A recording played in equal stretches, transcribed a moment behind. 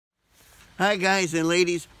Hi guys and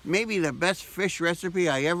ladies, maybe the best fish recipe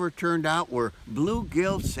I ever turned out were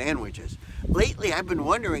bluegill sandwiches. Lately I've been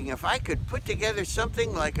wondering if I could put together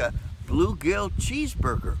something like a bluegill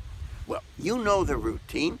cheeseburger. Well, you know the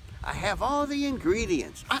routine. I have all the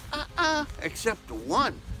ingredients, except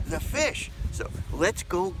one, the fish. So let's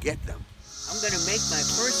go get them. I'm gonna make my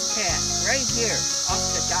first cast right here off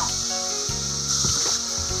the dock.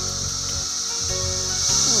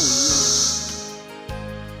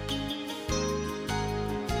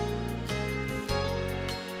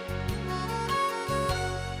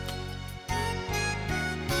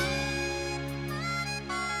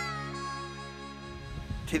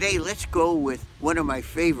 Today, let's go with one of my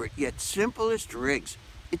favorite yet simplest rigs.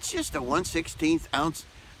 It's just a 1/16 ounce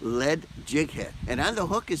lead jig head, and on the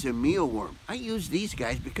hook is a mealworm. I use these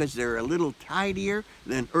guys because they're a little tidier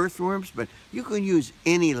than earthworms, but you can use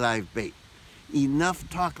any live bait. Enough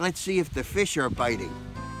talk, let's see if the fish are biting.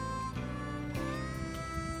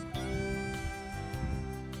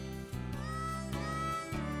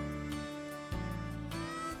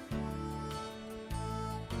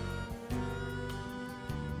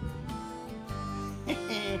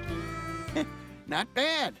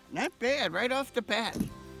 Not bad, right off the bat.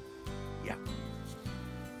 Yeah.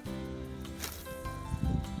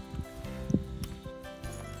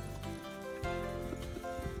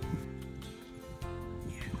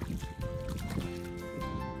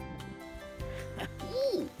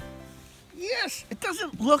 Ooh, yes, it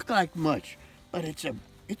doesn't look like much, but it's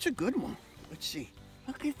a good one. Let's see.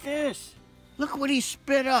 Look at this. Look what he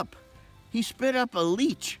spit up. He spit up a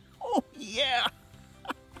leech. Oh, yeah.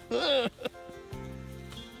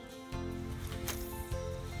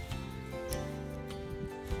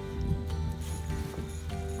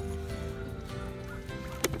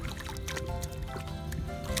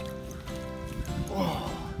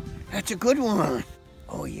 Oh, that's a good one.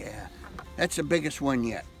 Oh, yeah. That's the biggest one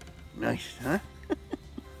yet. Nice, huh?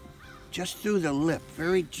 Just through the lip,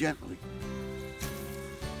 very gently.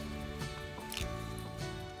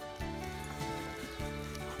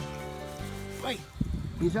 Wait,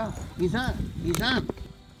 he's on.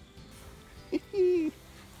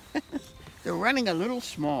 They're running a little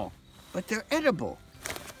small, but they're edible.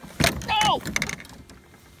 No!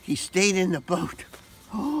 He stayed in the boat.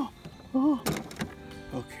 Oh.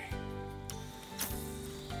 Okay.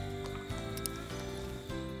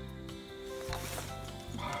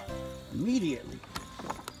 Immediately.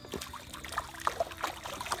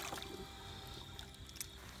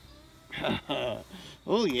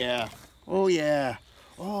 Oh yeah. Oh yeah.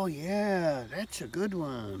 Oh yeah. That's a good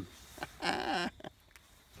one.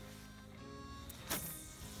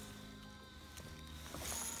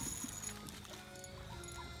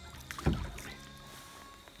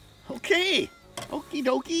 Okay. Okie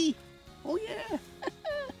dokie. Oh yeah.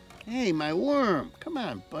 Hey, my worm. Come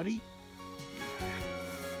on, buddy.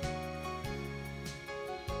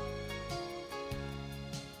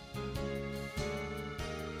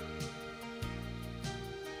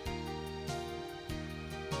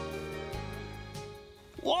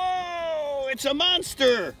 Whoa, it's a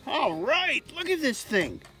monster. All right, look at this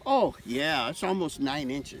thing. Oh yeah, it's almost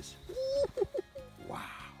 9 inches. Wow.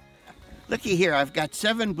 Looky here, I've got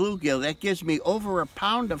 7 bluegill. That gives me over a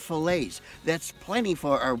pound of fillets. That's plenty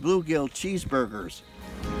for our bluegill cheeseburgers.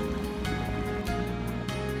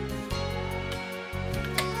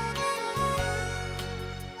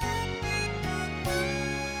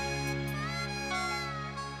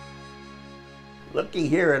 Looky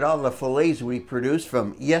here at all the fillets we produced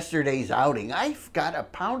from yesterday's outing. I've got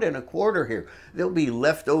 1.25 pounds here. There'll be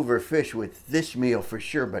leftover fish with this meal for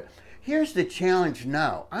sure, but here's the challenge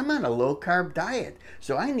now. I'm on a low-carb diet,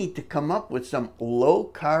 so I need to come up with some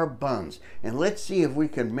low-carb buns, and let's see if we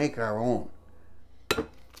can make our own.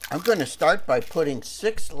 I'm going to start by putting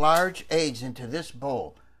 6 large eggs into this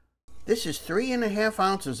bowl. This is 3.5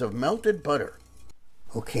 ounces of melted butter.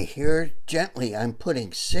 Okay, here gently I'm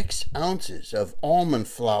putting 6 ounces of almond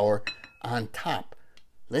flour on top.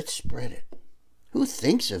 Let's spread it. Who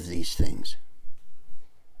thinks of these things?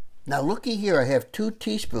 Now looky here, I have 2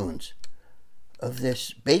 teaspoons of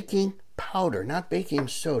this baking powder, not baking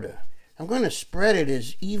soda. I'm going to spread it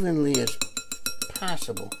as evenly as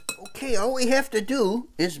possible. Okay, all we have to do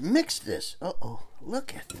is mix this. Uh-oh,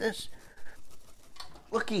 look at this.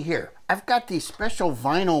 Looky here, I've got these special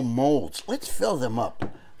vinyl molds. Let's fill them up.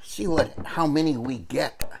 See how many we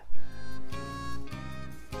get.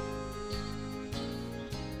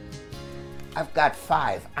 I've got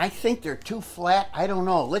 5. I think they're too flat. I don't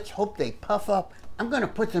know. Let's hope they puff up. I'm going to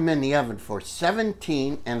put them in the oven for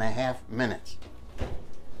 17.5 minutes.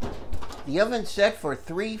 The oven's set for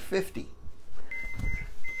 350.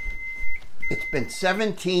 It's been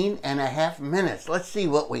 17 and a half minutes. Let's see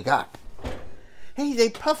what we got. Hey, they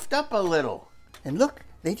puffed up a little. And look,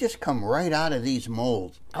 they just come right out of these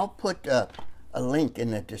molds. I'll put a link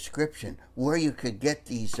in the description where you could get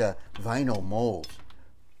these vinyl molds.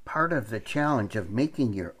 Part of the challenge of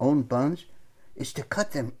making your own buns is to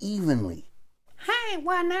cut them evenly. Hi,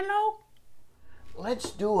 Juanelo.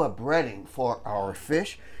 Let's do a breading for our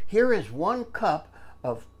fish. Here is 1 cup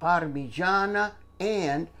of Parmigiana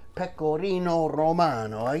and Pecorino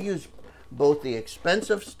Romano. I use both the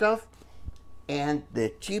expensive stuff and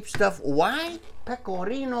the cheap stuff. Why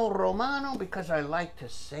Pecorino Romano? Because I like to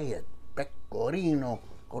say it. Pecorino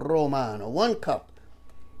Romano. 1 cup.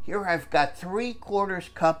 Here I've got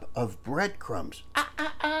 3/4 cup of breadcrumbs.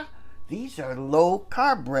 These are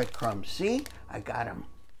low-carb breadcrumbs. See? I got them.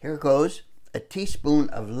 Here goes a teaspoon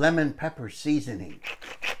of lemon pepper seasoning.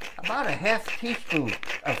 About a 1/2 teaspoon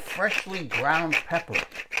of freshly ground pepper.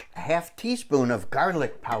 A 1/2 teaspoon of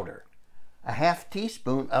garlic powder. A 1/2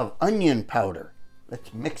 teaspoon of onion powder.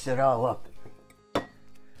 Let's mix it all up.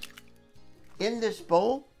 In this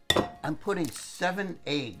bowl, I'm putting 7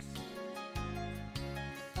 eggs.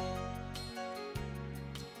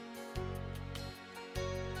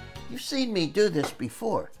 You've seen me do this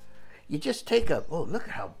before. You just take oh, look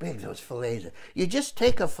at how big those fillets are. You just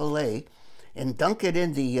take a fillet and dunk it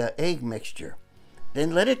in the egg mixture.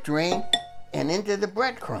 Then let it drain and into the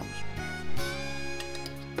breadcrumbs.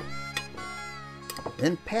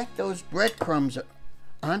 Then pack those breadcrumbs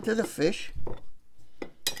onto the fish.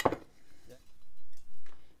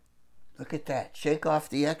 Look at that. Shake off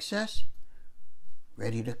the excess.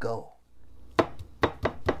 Ready to go.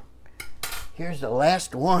 Here's the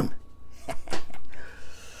last one.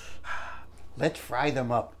 Let's fry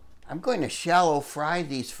them up. I'm going to shallow fry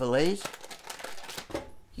these fillets.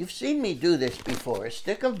 You've seen me do this before. A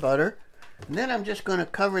stick of butter, and then I'm just going to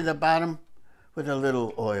cover the bottom with a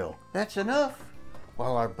little oil. That's enough.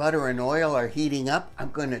 While our butter and oil are heating up,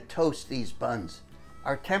 I'm going to toast these buns.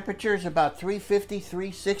 Our temperature is about 350,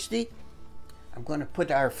 360. I'm going to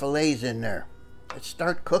put our fillets in there. Let's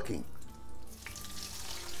start cooking.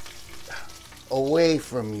 Away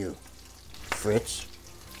from you, Fritz.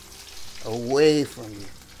 Away from you.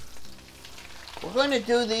 We're going to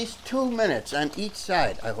do these 2 minutes on each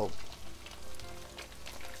side, I hope.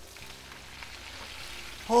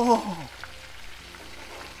 Oh.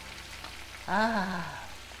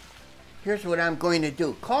 Here's what I'm going to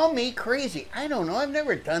do. Call me crazy. I don't know. I've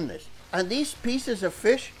never done this. On these pieces of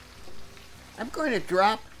fish, I'm going to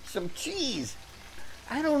drop some cheese.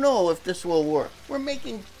 I don't know if this will work. We're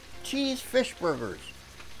making cheese fish burgers.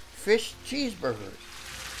 Fish cheeseburgers.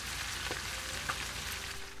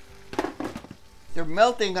 They're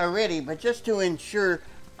melting already, but just to ensure,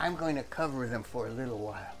 I'm going to cover them for a little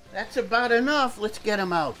while. That's about enough. Let's get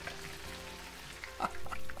them out.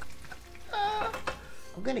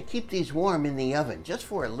 I'm going to keep these warm in the oven just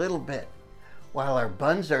for a little bit. While our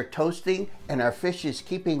buns are toasting and our fish is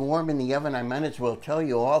keeping warm in the oven, I might as well tell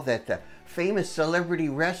you all that the famous celebrity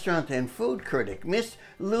restaurant and food critic, Miss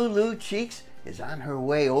Lulu Cheeks, is on her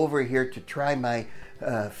way over here to try my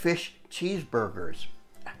fish cheeseburgers.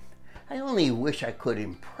 I only wish I could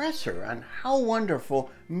impress her on how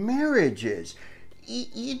wonderful marriage is.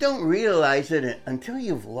 You don't realize it until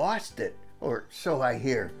you've lost it, or so I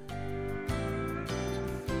hear.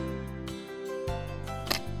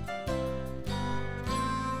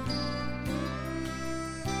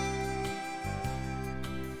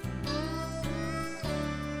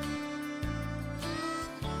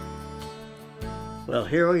 Well,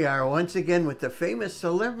 here we are once again with the famous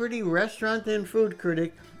celebrity restaurant and food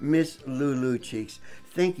critic, Miss Lulu Cheeks.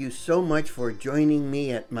 Thank you so much for joining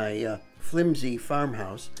me at my flimsy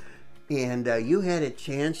farmhouse. And you had a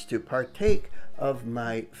chance to partake of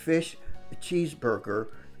my fish cheeseburger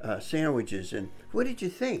sandwiches. And what did you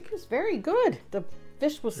think? It was very good. The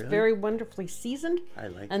fish was very wonderfully seasoned. I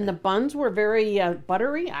like and that. the buns were very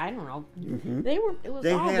buttery. I don't know. They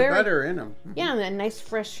had butter in them. Yeah, and a nice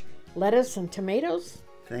fresh lettuce and tomatoes.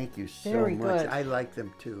 Thank you so Very much. good. I like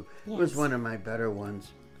them too. Yes. It was one of my better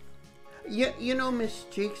ones. You know, Miss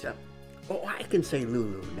Cheeks, I can say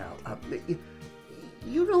Lulu now.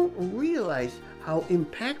 You don't realize how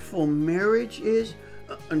impactful marriage is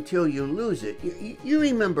until you lose it. You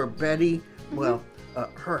remember Betty? Well,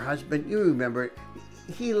 her husband, you remember it.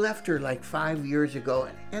 He left her like 5 years ago,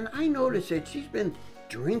 and I noticed that she's been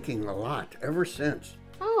drinking a lot ever since.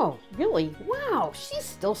 Oh, really? Wow, she's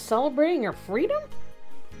still celebrating her freedom?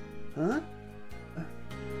 Huh?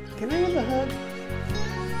 Can I have a hug?